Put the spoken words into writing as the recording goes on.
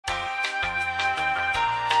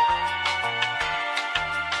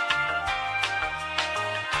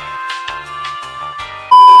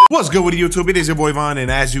What's good with YouTube? It is your boy Vaughn,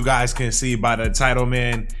 and as you guys can see by the title,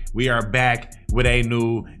 man, we are back with a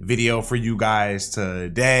new video for you guys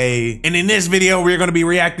today. And in this video, we're gonna be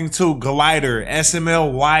reacting to Glider,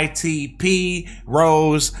 SML YTP,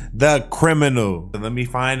 Rose the Criminal. Let me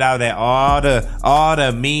find out that all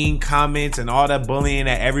the mean comments and all the bullying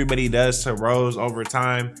that everybody does to Rose over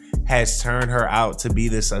time has turned her out to be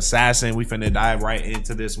this assassin. We finna dive right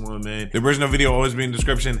into this one, man. The original video will always be in the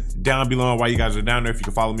description down below while you guys are down there. If you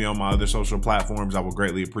can follow me on my other social platforms, I will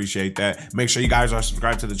greatly appreciate that. Make sure you guys are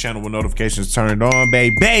subscribed to the channel with notifications turned on,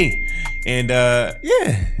 baby. And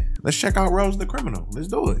yeah, let's check out Rose the Criminal. Let's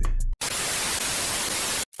do it.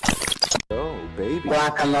 Oh, baby.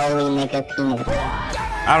 Guacamole, nigga, peanut.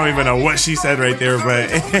 I don't even know what she said right there, but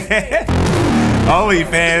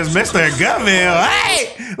OnlyFans, Mr. Gutmill.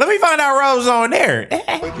 Hey, let me find out Rose on there.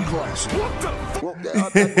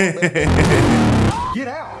 Get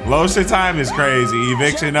out. Lotion time is crazy.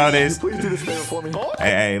 Eviction notice. Please do this favor for me.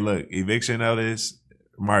 Hey, look, eviction notice.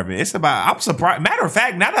 Marvin, it's about, I'm surprised. Matter of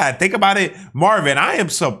fact, now that I think about it, Marvin, I am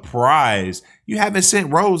surprised you haven't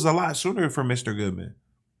sent Rose a lot sooner for Mr. Goodman.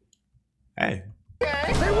 Hey,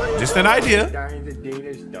 just an idea.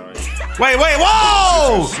 Wait,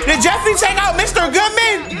 whoa! Did Jeffrey take out Mr.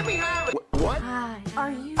 Goodman? What?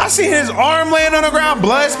 I see his arm laying on the ground,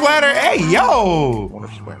 blood splatter. Hey, yo.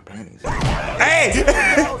 Hey,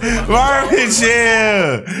 Marvin,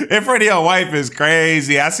 chill. In front of your wife is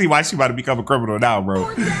crazy. I see why she about to become a criminal now, bro.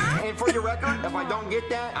 And for your record, if I don't get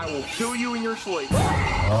that, I will kill you in your sleep.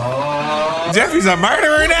 Jeffrey's a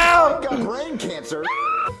murderer now? I've got brain cancer.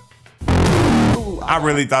 I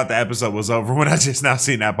really thought the episode was over when I just now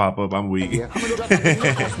seen that pop up. I'm weak. Yeah, I'm gonna go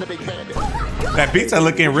back to the big band. That pizza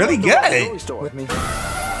looking really good. With me. Okay.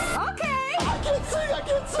 I can't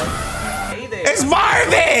see. Hey there. It's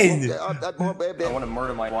Marvin. I want to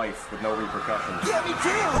murder my wife with no repercussions. Yeah, me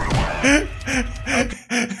too.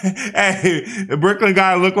 Hey, the Brooklyn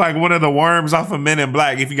guy looked like one of the worms off of Men in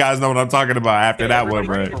Black, if you guys know what I'm talking about after that one,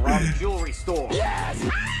 bro. Rob a jewelry store. Yes.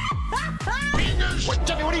 What,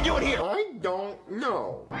 Jimmy, what are you doing here? I don't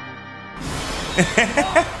know. Who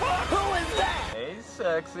is that? Hey,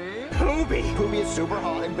 sexy. Poopy. Poopy is super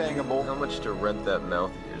hot and bangable. How much to rent that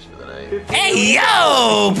mouth of yours for the night? Hey,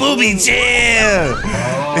 yo, Booby, chill.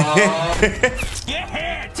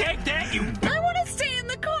 Yeah, take that, you. I want to stay in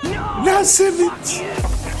the car. Not Simmons.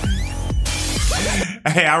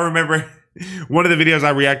 Hey, I remember one of the videos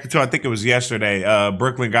I reacted to, I think it was yesterday,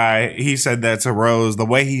 Brooklyn guy, he said that to Rose. The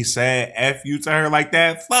way he said F you to her like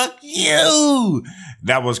that, fuck you.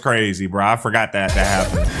 That was crazy, bro. I forgot that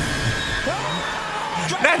happened.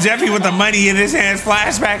 Not Jeffy with the money in his hands,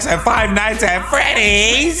 flashbacks at Five Nights at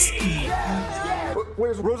Freddy's.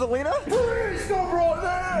 Where's Rosalina? Please don't roll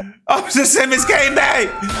that. Officer Simmons came back.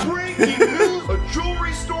 Breaking news. A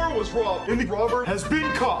jewelry store was robbed and the robber has been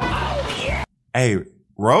caught. Hey,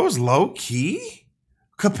 Rose low key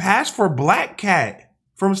could pass for Black Cat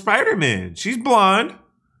from Spider-Man. She's blonde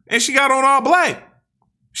and she got on all black.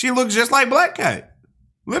 She looks just like Black Cat,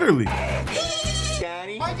 literally.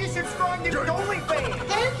 Daddy, I just subscribed to your OnlyFans.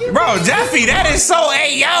 Thank you. Bro, Jeffy, that is so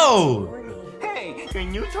ayo. Hey,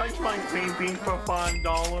 can you touch my baby for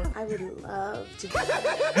 $5? I would love to.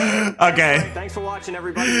 Okay, Thanks for watching,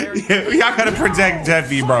 everybody. y'all gotta protect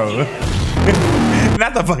Jeffy, bro.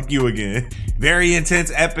 Not the fuck you again. Very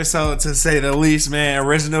intense episode to say the least, man.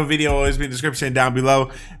 Original video will always be in the description down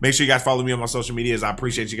below. Make sure you guys follow me on my social medias. I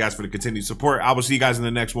appreciate you guys for the continued support. I will see you guys in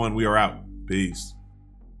the next one. We are out. Peace.